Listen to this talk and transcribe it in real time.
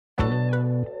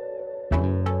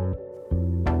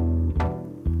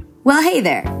Well, hey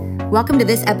there. Welcome to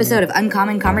this episode of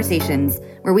Uncommon Conversations,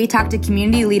 where we talk to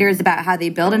community leaders about how they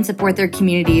build and support their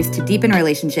communities to deepen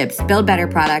relationships, build better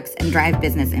products, and drive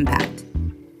business impact.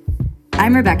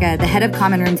 I'm Rebecca, the head of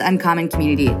Common Room's Uncommon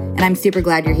community, and I'm super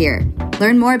glad you're here.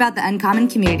 Learn more about the Uncommon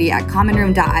community at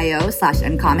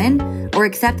commonroom.io/uncommon, or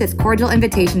accept this cordial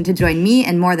invitation to join me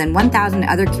and more than 1,000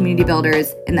 other community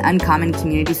builders in the Uncommon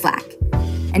community Slack.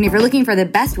 And if you're looking for the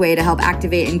best way to help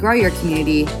activate and grow your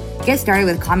community, get started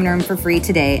with Common Room for free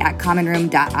today at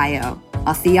commonroom.io.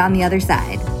 I'll see you on the other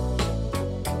side.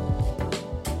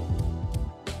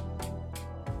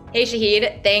 Hey,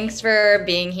 Shahed, thanks for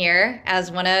being here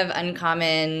as one of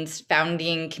Uncommon's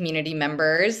founding community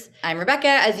members. I'm Rebecca,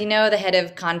 as you know, the head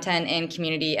of content and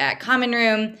community at Common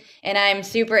Room, and I'm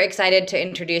super excited to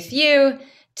introduce you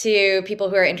to people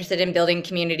who are interested in building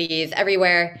communities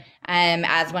everywhere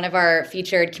as one of our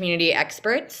featured community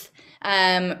experts.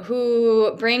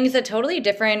 Who brings a totally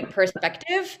different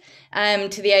perspective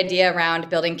to the idea around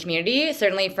building community,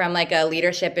 certainly from like a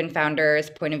leadership and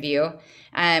founders point of view.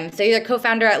 So you're a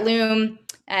co-founder at Loom,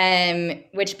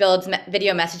 which builds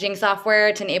video messaging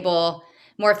software to enable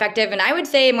more effective and I would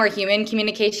say more human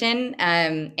communication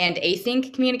and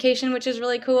async communication, which is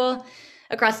really cool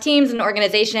across teams and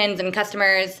organizations and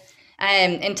customers.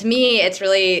 And to me, it's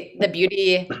really the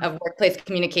beauty of workplace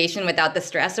communication without the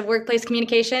stress of workplace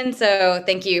communication. So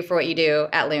thank you for what you do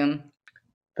at Loom.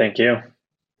 Thank you.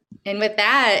 And with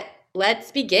that,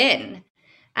 let's begin.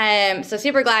 So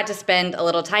super glad to spend a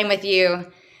little time with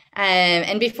you.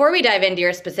 And before we dive into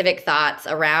your specific thoughts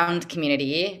around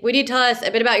community, would you tell us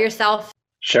a bit about yourself?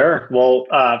 Sure. Well,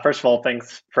 first of all,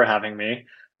 thanks for having me.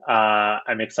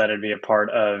 I'm excited to be a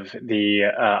part of the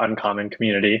Uncommon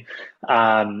community.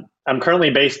 I'm currently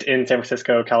based in San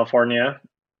Francisco, California.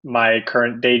 My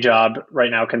current day job right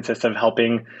now consists of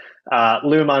helping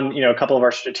Loom on a couple of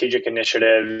our strategic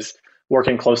initiatives,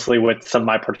 working closely with some of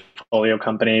my portfolio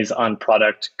companies on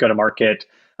product go-to-market,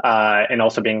 and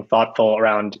also being thoughtful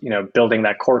around building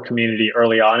that core community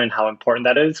early on and how important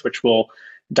that is, which we'll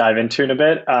dive into in a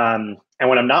bit. And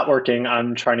when I'm not working,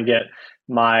 I'm trying to get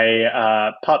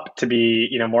my pup to be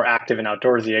more active and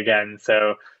outdoorsy again.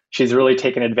 So she's really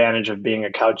taken advantage of being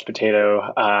a couch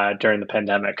potato during the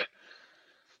pandemic.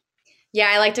 Yeah,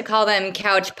 I like to call them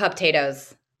couch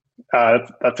pup-tatoes.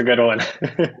 That's a good one.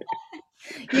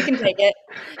 You can take it.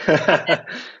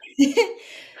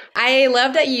 I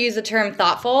love that you use the term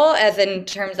thoughtful as in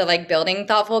terms of like building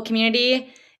thoughtful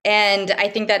community. And I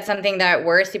think that's something that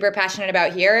we're super passionate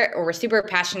about here, or we're super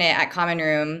passionate at Common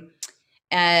Room.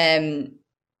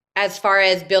 As far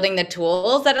as building the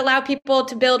tools that allow people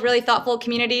to build really thoughtful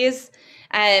communities.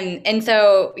 And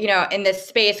so, in this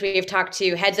space, we've talked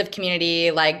to heads of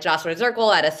community like Joshua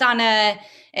Zirkle at Asana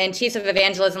and chiefs of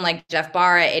evangelism like Jeff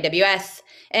Barr at AWS.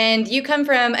 And you come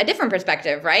from a different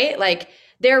perspective, right? Like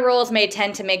their roles may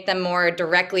tend to make them more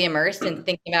directly immersed in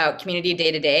thinking about community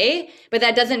day to day, but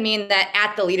that doesn't mean that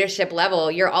at the leadership level,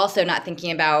 you're also not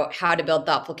thinking about how to build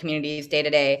thoughtful communities day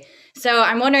to day. So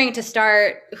I'm wondering, to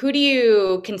start, who do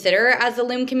you consider as the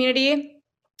Loom community?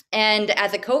 And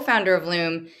as a co-founder of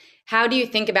Loom, how do you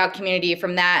think about community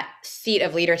from that seat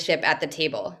of leadership at the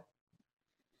table?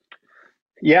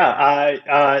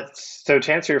 Yeah, so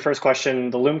to answer your first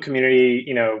question, the Loom community,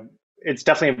 it's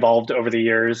definitely evolved over the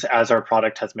years as our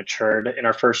product has matured. In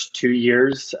our first 2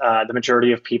 years, the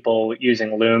majority of people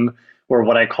using Loom were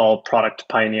what I call product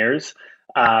pioneers.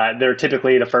 They're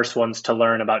typically the first ones to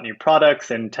learn about new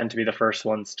products and tend to be the first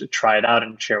ones to try it out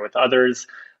and share with others.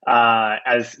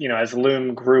 As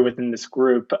Loom grew within this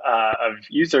group of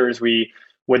users, we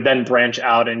would then branch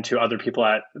out into other people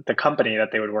at the company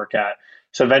that they would work at.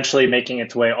 So eventually making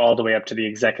its way all the way up to the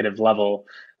executive level.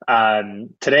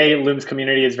 Today, Loom's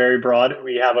community is very broad.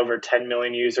 We have over 10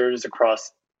 million users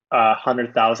across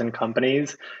 100,000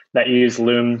 companies that use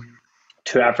Loom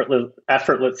to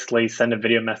effortlessly send a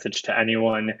video message to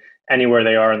anyone, anywhere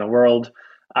they are in the world.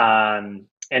 And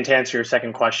to answer your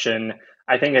second question,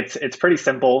 I think it's pretty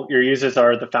simple. Your users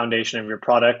are the foundation of your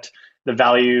product. The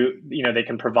value they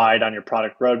can provide on your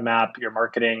product roadmap, your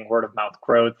marketing, word of mouth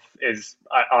growth is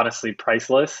honestly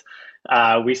priceless.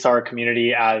 We saw our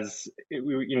community as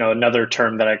another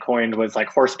term that I coined was like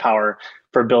horsepower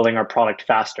for building our product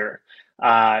faster.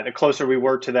 The closer we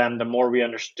were to them, the more we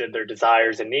understood their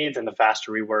desires and needs, and the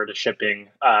faster we were to shipping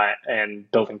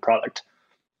and building product.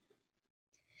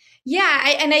 Yeah,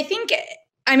 I think,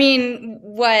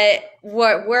 what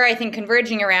we're I think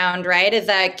converging around, right, is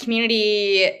that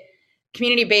community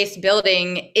community-based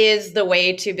building is the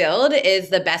way to build, is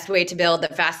the best way to build, the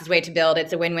fastest way to build.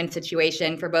 It's a win-win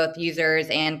situation for both users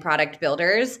and product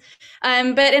builders.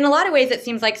 But in a lot of ways, it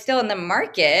seems like still in the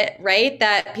market, right,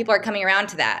 that people are coming around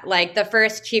to that. Like the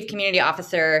first chief community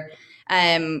officer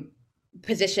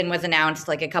position was announced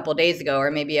like a couple days ago,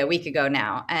 or maybe a week ago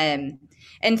now. And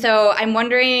so I'm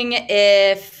wondering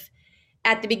if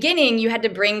at the beginning you had to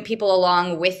bring people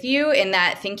along with you in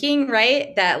that thinking,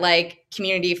 right? That like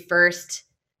community first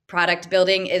product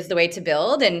building is the way to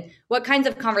build. And what kinds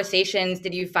of conversations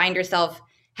did you find yourself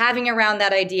having around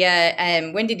that idea?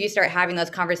 And when did you start having those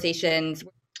conversations?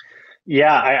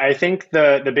 Yeah, I think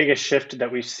the biggest shift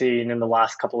that we've seen in the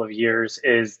last couple of years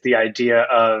is the idea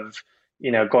of,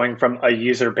 going from a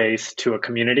user base to a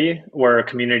community, where a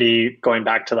community, going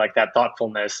back to like that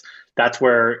thoughtfulness, that's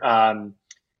where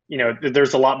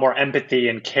there's a lot more empathy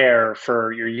and care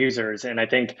for your users. And I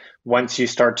think once you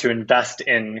start to invest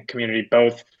in community,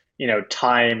 both,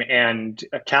 time and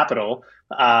capital,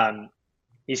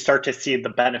 you start to see the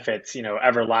benefits,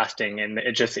 everlasting. And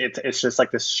it's just like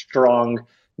this strong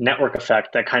network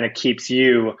effect that kind of keeps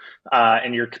you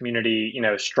and your community,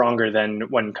 stronger than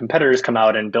when competitors come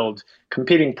out and build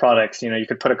competing products. You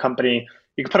could put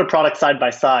a product side by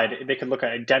side. They could look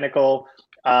identical.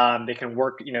 They can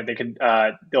work,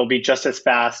 they'll be just as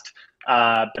fast.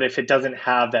 But if it doesn't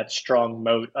have that strong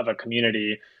moat of a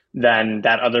community, then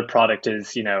that other product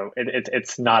is,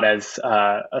 it's not as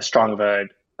strong of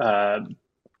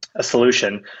a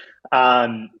solution.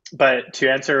 But to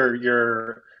answer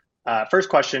your first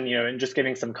question, and just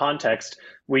giving some context,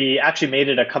 we actually made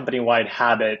it a company-wide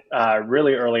habit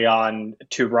really early on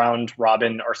to round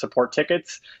robin our support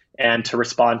tickets and to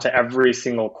respond to every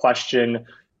single question,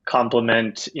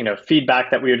 compliment,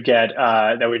 feedback that we would get,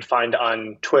 that we'd find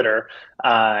on Twitter.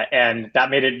 And that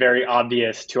made it very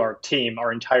obvious to our team,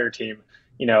 our entire team,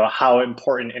 how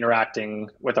important interacting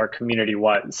with our community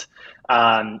was.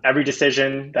 Every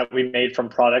decision that we made, from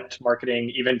product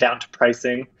marketing, even down to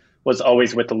pricing, was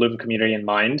always with the Loom community in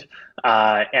mind.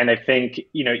 And I think,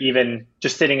 even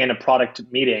just sitting in a product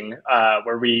meeting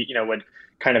where we, would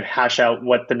kind of hash out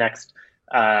what the next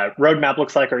roadmap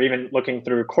looks like, or even looking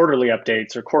through quarterly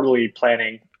updates or quarterly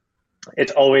planning, it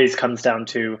always comes down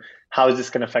to, how is this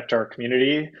going to affect our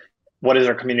community? What is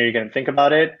our community going to think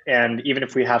about it? And even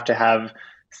if we have to have,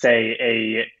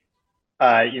 say,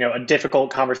 a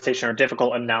difficult conversation or a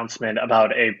difficult announcement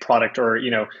about a product, or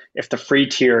if the free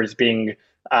tier is being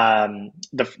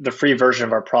the free version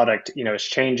of our product, is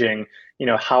changing,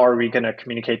 how are we going to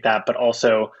communicate that, but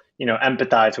also,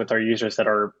 empathize with our users that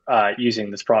are using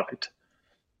this product?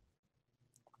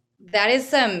 That is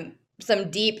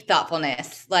some deep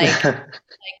thoughtfulness,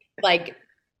 like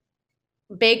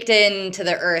baked into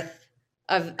the earth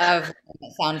of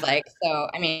it sounds like. So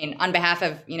I mean, on behalf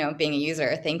of being a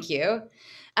user, thank you.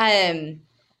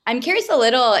 I'm curious a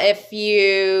little if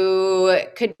you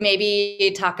could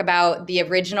maybe talk about the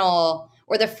original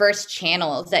or the first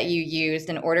channels that you used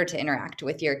in order to interact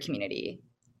with your community.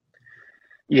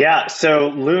 Yeah, so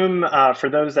Loom, for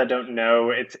those that don't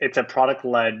know, it's a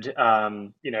product-led,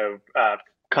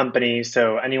 company.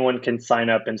 So anyone can sign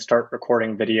up and start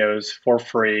recording videos for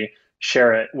free,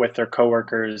 share it with their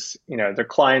coworkers, their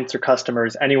clients or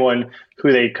customers, anyone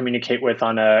who they communicate with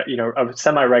on a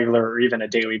semi-regular or even a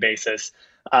daily basis.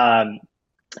 Um,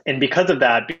 and because of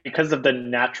that, because of the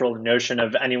natural notion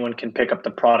of anyone can pick up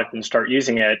the product and start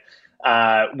using it,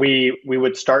 we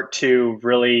would start to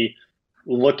really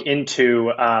look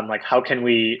into, like, how can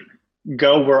we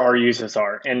go where our users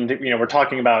are. And we're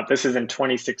talking about, this is in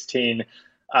 2016,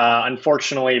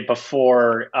 unfortunately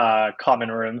before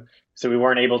Common Room, so we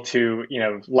weren't able to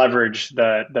leverage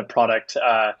the product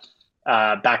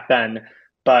back then.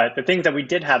 But the things that we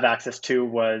did have access to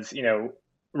was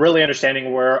really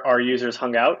understanding where our users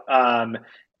hung out,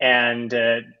 and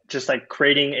just like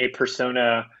creating a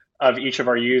persona of each of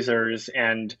our users,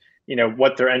 and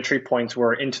what their entry points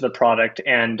were into the product,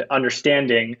 and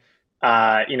understanding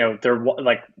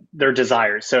their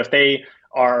desires. So if they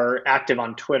are active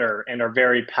on Twitter and are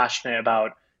very passionate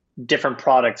about different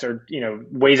products, or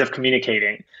ways of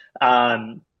communicating,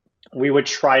 we would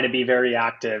try to be very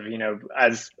active,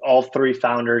 as all three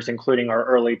founders, including our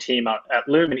early team at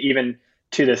Loom, and even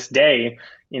to this day,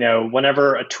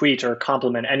 whenever a tweet or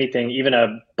compliment, anything, even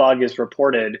a bug is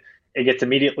reported, it gets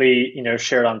immediately,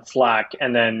 shared on Slack,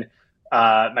 and then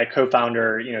my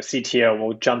co-founder, CTO,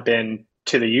 will jump in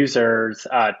to the user's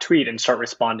tweet and start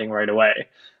responding right away.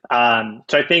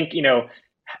 So I think,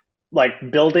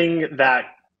 like, building that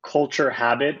culture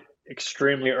habit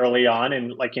extremely early on,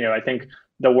 and like, I think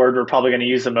the word we're probably going to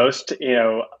use the most,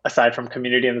 aside from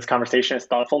community in this conversation, is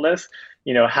thoughtfulness.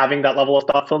 having that level of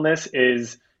thoughtfulness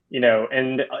is,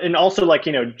 and also like,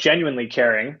 genuinely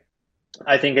caring,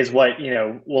 I think is what,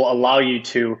 will allow you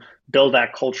to build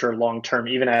that culture long term.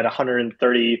 Even at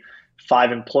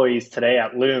 135 employees today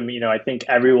at Loom, I think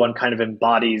everyone kind of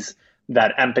embodies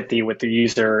that empathy with the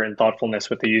user and thoughtfulness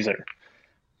with the user.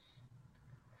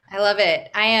 I love it.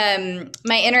 I am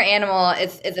my inner animal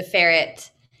is a ferret.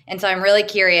 And so I'm really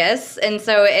curious. And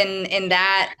so in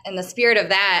the spirit of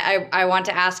that, I want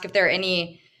to ask if there are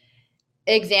any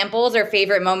examples or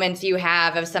favorite moments you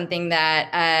have of something that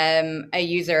a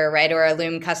user, right, or a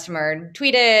Loom customer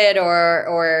tweeted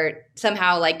or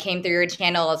somehow like came through your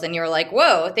channels and you were like,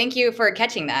 whoa, thank you for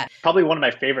catching that. Probably one of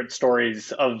my favorite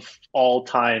stories of all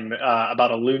time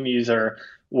about a Loom user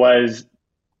was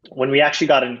when we actually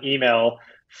got an email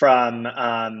from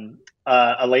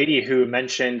a lady who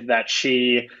mentioned that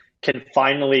she can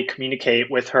finally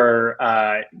communicate with her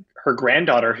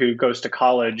granddaughter who goes to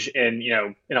college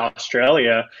in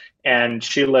Australia, and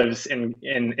she lives in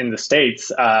the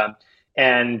States.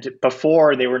 And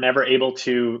before, they were never able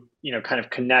to kind of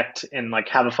connect and like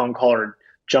have a phone call or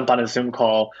jump on a Zoom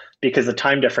call because the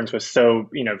time difference was so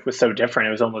different.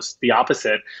 It was almost the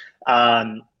opposite.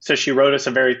 So she wrote us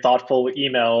a very thoughtful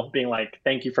email being like,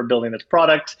 thank you for building this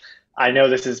product. I know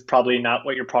this is probably not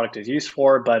what your product is used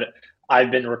for, but I've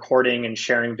been recording and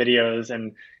sharing videos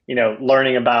and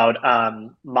learning about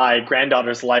my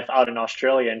granddaughter's life out in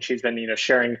Australia, and she's been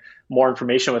sharing more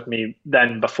information with me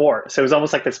than before. So it was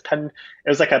almost like this pen. It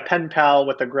was like a pen pal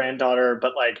with a granddaughter,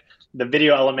 but like the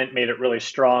video element made it really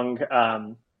strong.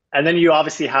 And then you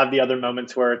obviously have the other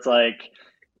moments where it's like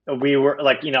we were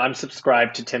like, I'm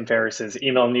subscribed to Tim Ferriss's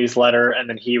email newsletter, and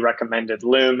then he recommended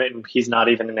Loom, and he's not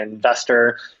even an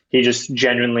investor. He just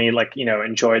genuinely like,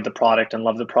 enjoyed the product and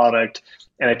loved the product.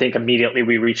 And I think immediately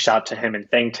we reached out to him and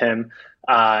thanked him.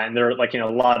 And there were like, a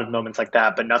lot of moments like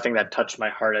that, but nothing that touched my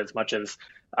heart as much as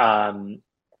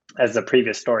the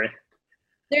previous story.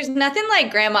 There's nothing like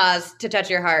grandmas to touch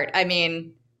your heart. I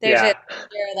mean, Yeah.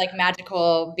 they're like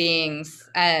magical beings.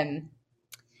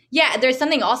 Yeah, there's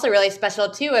something also really special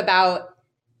too about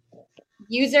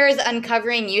users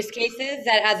uncovering use cases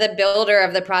that as a builder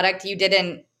of the product you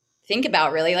didn't think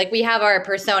about really. Like we have our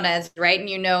personas, right?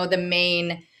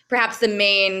 And perhaps the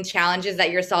main challenges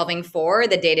that you're solving for,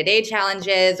 the day-to-day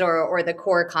challenges or the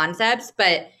core concepts,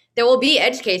 but there will be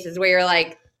edge cases where you're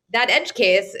like, that edge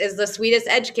case is the sweetest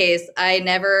edge case I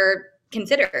never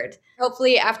considered.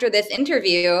 Hopefully after this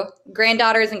interview,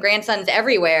 granddaughters and grandsons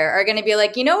everywhere are going to be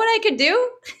like, you know what I could do?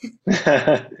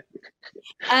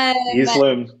 Use Um,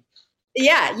 Loom.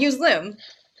 yeah, use Loom.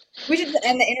 We should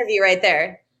end the interview right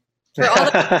there. For all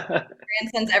the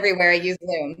grandsons everywhere, use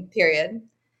Loom, period.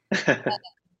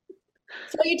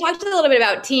 So you talked a little bit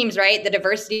about teams, right? The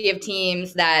diversity of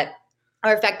teams that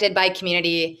are affected by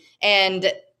community.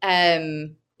 And,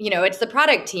 it's the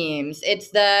product teams,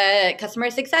 it's the customer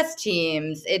success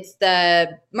teams, it's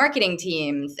the marketing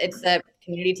teams, it's the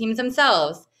community teams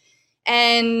themselves.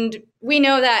 And we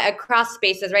know that across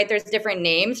spaces, right, there's different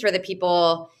names for the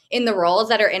people in the roles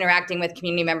that are interacting with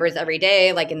community members every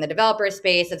day. Like in the developer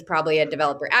space, it's probably a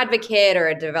developer advocate or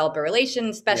a developer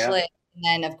relations Yeah. specialist. And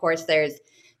then, of course, there's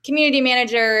community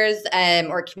managers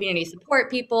or community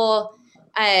support people.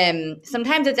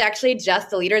 Sometimes it's actually just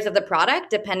the leaders of the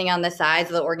product, depending on the size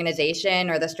of the organization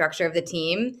or the structure of the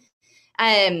team.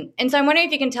 And so I'm wondering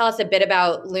if you can tell us a bit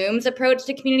about Loom's approach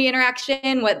to community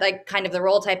interaction, what like kind of the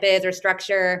role type is or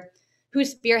structure, who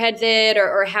spearheads it,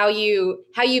 or how you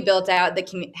built out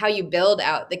how you build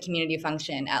out the community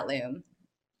function at Loom.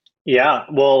 Yeah.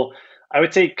 Well, I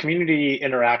would say community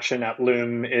interaction at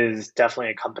Loom is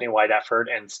definitely a company-wide effort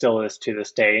and still is to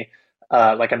this day.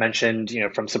 Like I mentioned,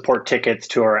 from support tickets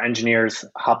to our engineers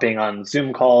hopping on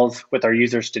Zoom calls with our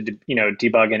users to,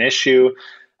 debug an issue,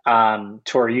 to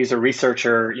our user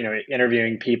researcher,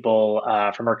 interviewing people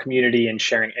from our community and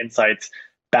sharing insights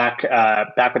back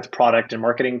with the product and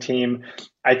marketing team.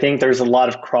 I think there's a lot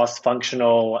of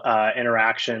cross-functional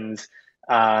interactions.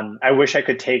 I wish I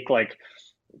could take like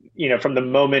from the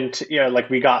moment like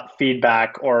we got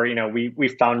feedback or we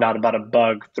found out about a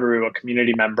bug through a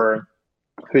community member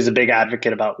who's a big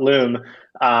advocate about Loom,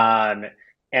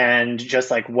 and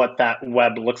just like what that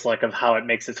web looks like of how it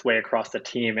makes its way across the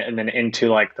team and then into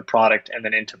like the product and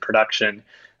then into production.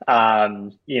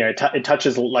 It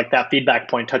touches like that feedback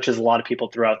point touches a lot of people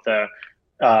throughout the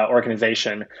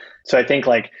organization. So I think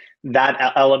like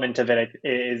that element of it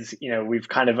is, we've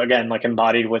kind of again like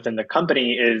embodied within the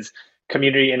company is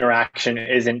community interaction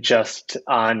isn't just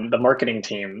on the marketing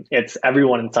team. It's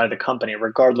everyone inside the company,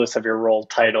 regardless of your role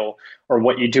title or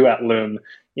what you do at Loom.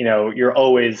 You're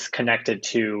always connected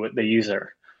to the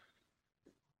user.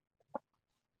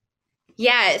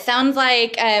 Yeah, it sounds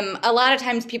like a lot of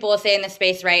times people will say in the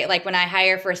space, right? Like when I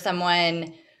hire for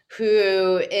someone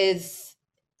who is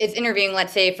interviewing,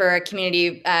 let's say for a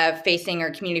community facing or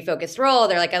community focused role,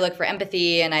 they're like, I look for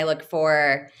empathy and I look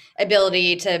for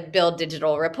ability to build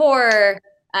digital rapport,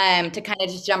 to kind of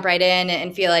just jump right in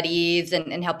and feel at ease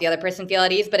and help the other person feel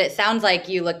at ease. But it sounds like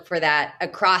you look for that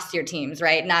across your teams,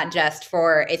 right? Not just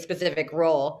for a specific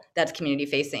role that's community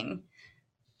facing.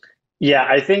 Yeah,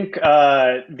 I think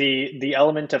the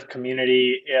element of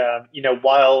community,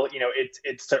 while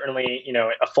it's certainly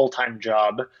a full-time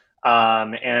job,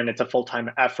 and it's a full-time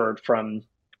effort from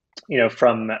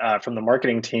the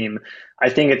marketing team. I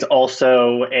think it's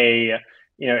also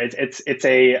it's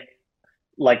a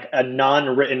like a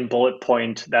non-written bullet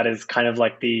point that is kind of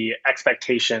like the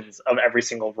expectations of every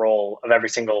single role of every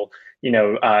single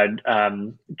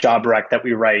job rec that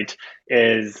we write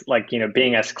is like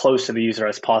being as close to the user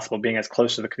as possible, being as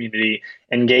close to the community,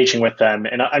 engaging with them.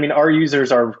 And I mean, our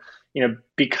users are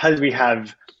because we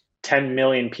have 10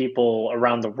 million people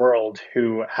around the world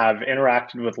who have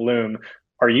interacted with Loom,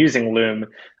 are using Loom.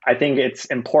 I think it's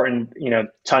important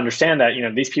to understand that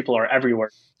these people are everywhere.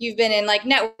 You've been in like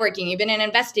networking, you've been in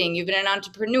investing, you've been an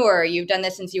entrepreneur, you've done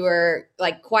this since you were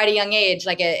like quite a young age.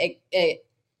 Like it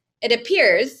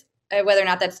appears, whether or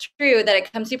not that's true, that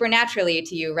it comes super naturally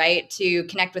to you, right? To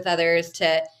connect with others,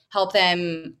 to help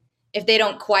them if they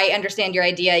don't quite understand your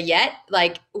idea yet.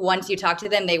 Like once you talk to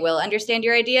them, they will understand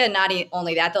your idea. And not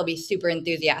only that, they'll be super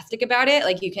enthusiastic about it.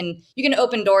 Like you can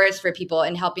open doors for people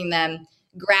and helping them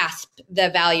grasp the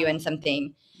value in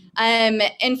something.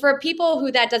 And for people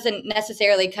who that doesn't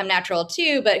necessarily come natural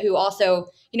to, but who also,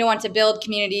 want to build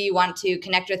community, want to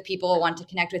connect with people, want to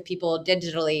connect with people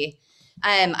digitally.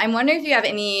 I'm wondering if you have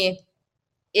any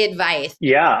advice.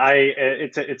 Yeah,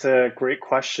 it's a great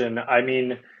question. I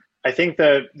mean, I think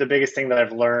the biggest thing that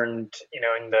I've learned,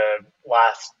 in the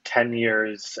last 10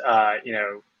 years,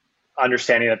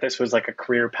 understanding that this was like a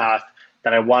career path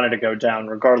that I wanted to go down,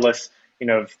 regardless,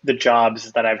 of the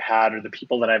jobs that I've had or the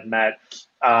people that I've met,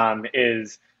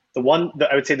 is the one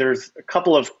that I would say there's a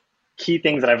couple of key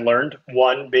things that I've learned.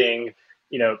 One being,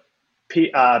 you know,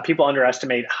 people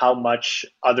underestimate how much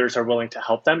others are willing to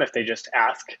help them if they just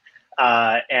ask.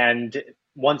 And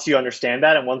once you understand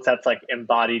that, and once that's like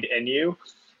embodied in you,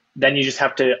 then you just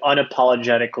have to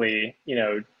unapologetically,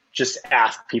 just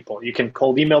ask people. You can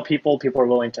cold email people. People are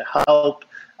willing to help.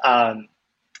 And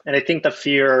I think the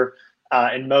fear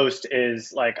in most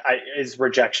is is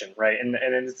rejection, right? And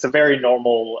it's a very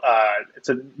normal it's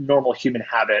a normal human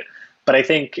habit. But I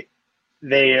think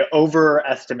they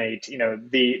overestimate,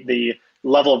 the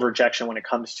level of rejection when it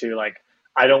comes to like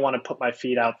I don't want to put my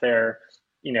feet out there,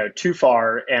 too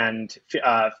far and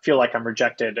feel like I'm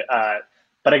rejected.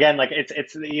 But again, like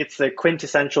it's the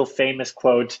quintessential famous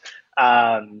quote.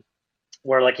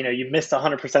 Where like you miss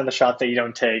 100% of the shots that you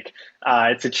don't take.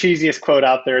 It's the cheesiest quote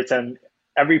out there. It's in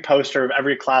every poster of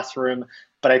every classroom,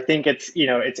 but I think it's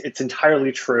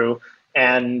entirely true.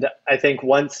 And I think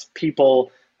once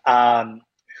people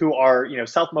who are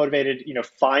self motivated,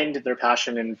 find their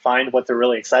passion and find what they're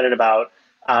really excited about,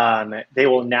 they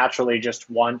will naturally just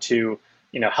want to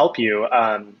help you.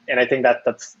 And I think that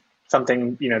that's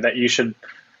something that you should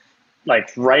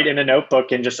like write in a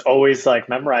notebook and just always like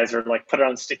memorize or like put it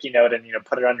on a sticky note and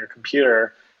put it on your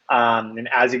computer. And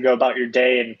as you go about your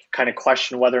day and kind of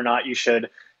question whether or not you should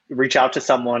reach out to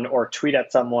someone or tweet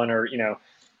at someone or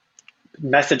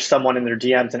message someone in their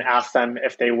DMs and ask them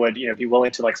if they would be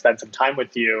willing to like spend some time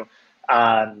with you.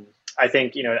 I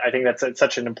think that's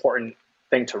such an important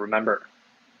thing to remember.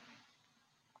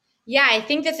 Yeah, I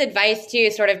think this advice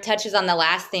too sort of touches on the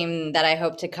last theme that I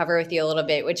hope to cover with you a little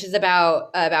bit, which is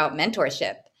about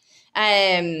mentorship.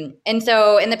 And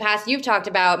so in the past, you've talked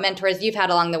about mentors you've had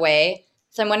along the way.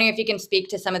 So I'm wondering if you can speak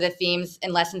to some of the themes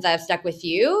and lessons that have stuck with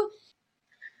you.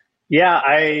 Yeah,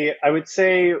 I would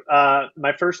say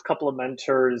my first couple of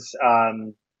mentors,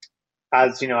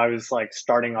 as I was like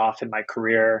starting off in my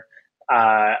career,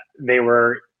 they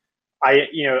were I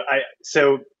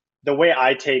so the way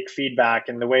I take feedback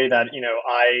and the way that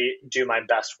I do my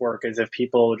best work is if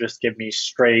people just give me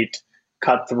straight,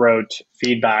 cutthroat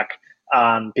feedback,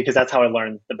 because that's how I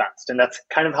learn the best, and that's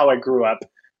kind of how I grew up.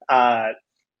 Uh,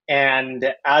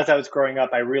 and as I was growing up,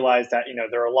 I realized that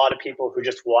there are a lot of people who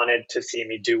just wanted to see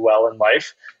me do well in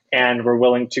life and were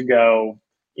willing to go,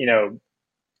 you know,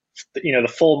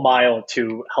 the full mile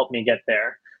to help me get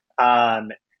there.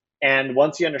 Um, and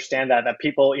once you understand that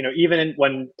people, even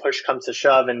when push comes to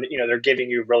shove, and they're giving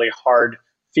you really hard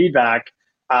feedback,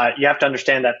 you have to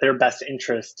understand that their best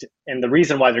interest and the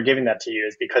reason why they're giving that to you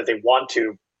is because they want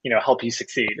to, help you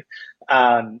succeed.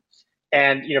 Um,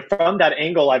 And from that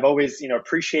angle, I've always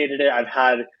appreciated it. I've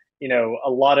had a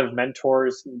lot of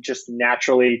mentors just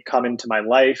naturally come into my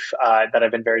life that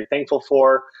I've been very thankful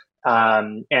for.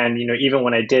 And even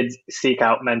when I did seek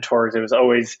out mentors, it was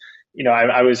always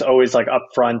I was always like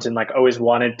upfront and like always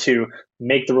wanted to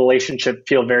make the relationship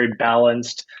feel very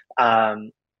balanced.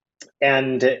 And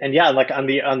yeah, like on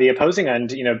the opposing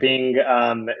end, being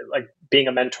like being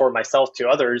a mentor myself to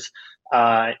others,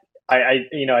 I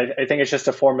think it's just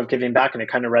a form of giving back, and it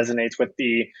kind of resonates with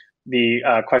the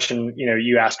question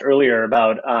you asked earlier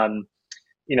about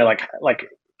like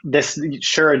this.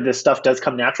 Sure, this stuff does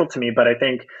come natural to me, but I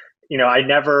think I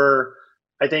never.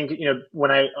 I think when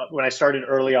I started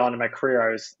early on in my career,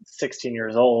 I was 16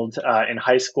 years old in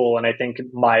high school, and I think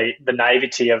the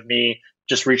naivety of me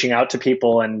just reaching out to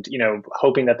people and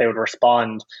hoping that they would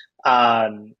respond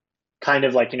um, kind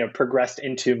of like progressed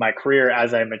into my career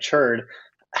as I matured.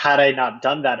 Had I not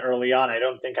done that early on, I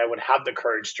don't think I would have the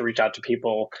courage to reach out to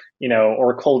people,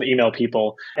 or cold email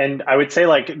people. And I would say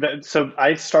so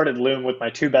I started Loom with my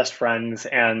two best friends,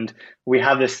 and we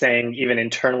have this saying even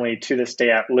internally to this day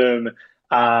at Loom.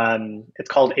 It's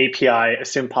called API,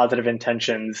 assume positive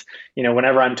intentions.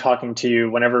 Whenever I'm talking to you,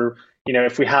 whenever,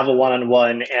 if we have a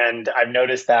one-on-one and I've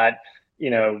noticed that,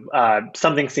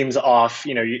 something seems off,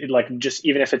 like just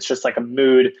even if it's just like a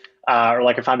mood, or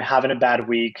like if I'm having a bad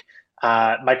week,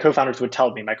 my co-founders would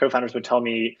tell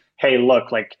me, hey,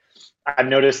 look, like I've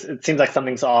noticed it seems like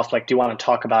something's off. Like, do you want to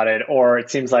talk about it? Or it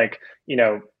seems like,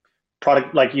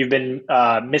 product, like you've been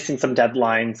missing some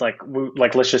deadlines. Like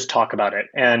let's just talk about it.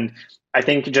 And I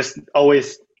think just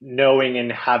always knowing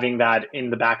and having that in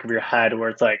the back of your head where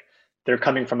it's like they're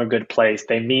coming from a good place.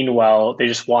 They mean well. They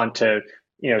just want to,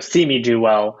 see me do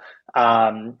well.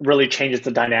 Really changes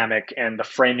the dynamic and the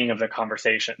framing of the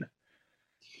conversation.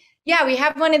 Yeah, we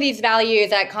have one of these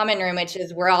values at Common Room, which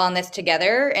is we're all in this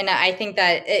together, and I think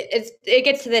that it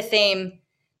gets to the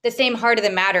same heart of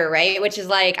the matter, right? Which is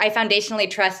like I foundationally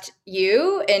trust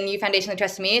you, and you foundationally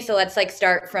trust me. So let's like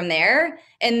start from there,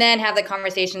 and then have the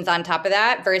conversations on top of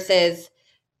that, versus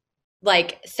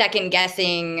like second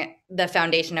guessing the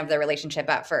foundation of the relationship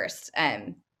at first.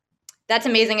 That's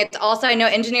amazing. It's also, I know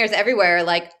engineers everywhere are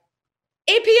like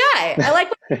API. I like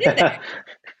what you did there.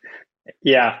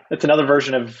 Yeah, it's another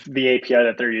version of the API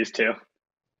that they're used to.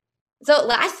 So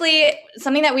lastly,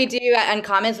 something that we do at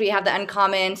Uncommon is we have the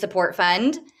Uncommon Support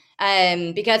Fund.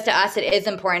 Because to us, it is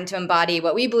important to embody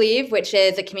what we believe, which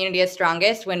is a community is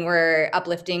strongest when we're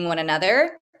uplifting one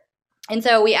another. And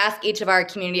so we ask each of our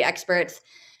community experts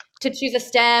to choose a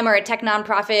STEM or a tech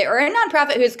nonprofit or a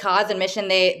nonprofit whose cause and mission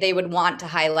they would want to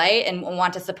highlight and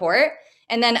want to support.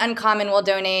 And then Uncommon will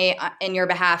donate in your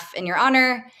behalf, in your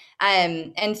honor.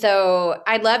 And so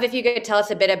I'd love if you could tell us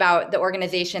a bit about the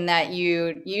organization that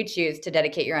you choose to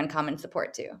dedicate your Uncommon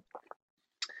support to.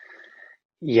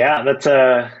 Yeah,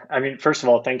 I mean, first of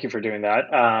all, thank you for doing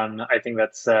that. I think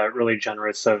that's really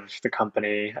generous of the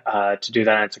company to do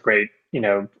that. It's a great,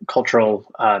 cultural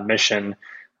mission.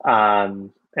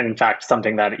 And in fact,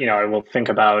 something that, I will think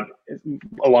about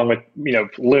along with,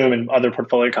 Loom and other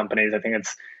portfolio companies. I think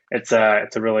it's a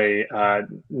really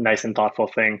nice and thoughtful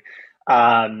thing.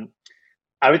 Um,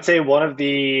 I would say one of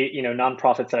the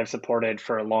nonprofits that I've supported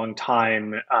for a long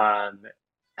time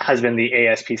has been the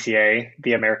ASPCA,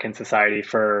 the American Society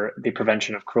for the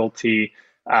Prevention of Cruelty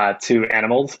to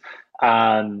Animals.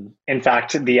 In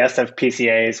fact, the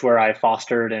SFPCA is where I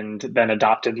fostered and then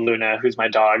adopted Luna, who's my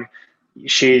dog.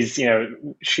 She's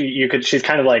she's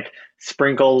kind of like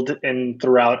sprinkled in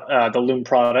throughout the Loom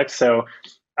products. So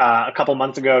a couple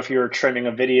months ago, if you were trimming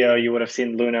a video, you would have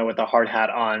seen Luna with a hard hat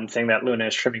on, saying that Luna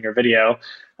is trimming your video.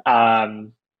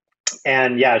 Um,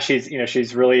 and yeah, she's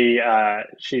really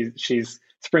she's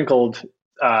sprinkled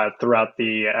throughout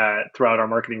our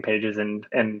marketing pages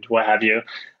and what have you.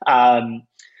 Um,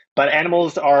 but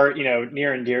animals are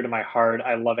near and dear to my heart.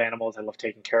 I love animals. I love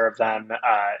taking care of them.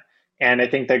 And I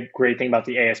think the great thing about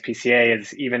the ASPCA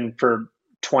is even for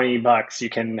 $20, you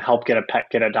can help get a pet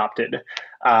get adopted,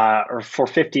 or for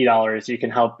 $50, you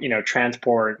can help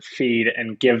transport, feed,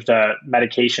 and give the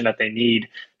medication that they need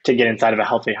to get inside of a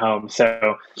healthy home.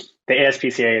 So the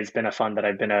ASPCA has been a fund that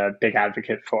I've been a big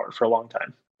advocate for a long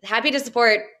time. Happy to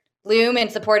support Loom in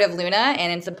support of Luna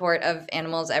and in support of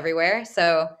animals everywhere.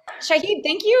 So Shahed,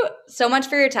 thank you so much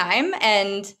for your time.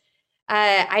 And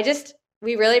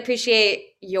we really appreciate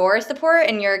your support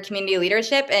and your community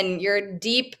leadership and your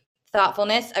deep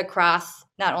thoughtfulness across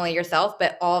not only yourself,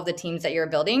 but all of the teams that you're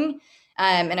building,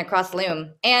 and across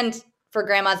Loom and for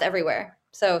grandmas everywhere.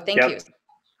 So thank you.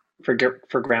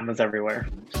 For grandmas everywhere.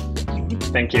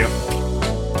 Thank you.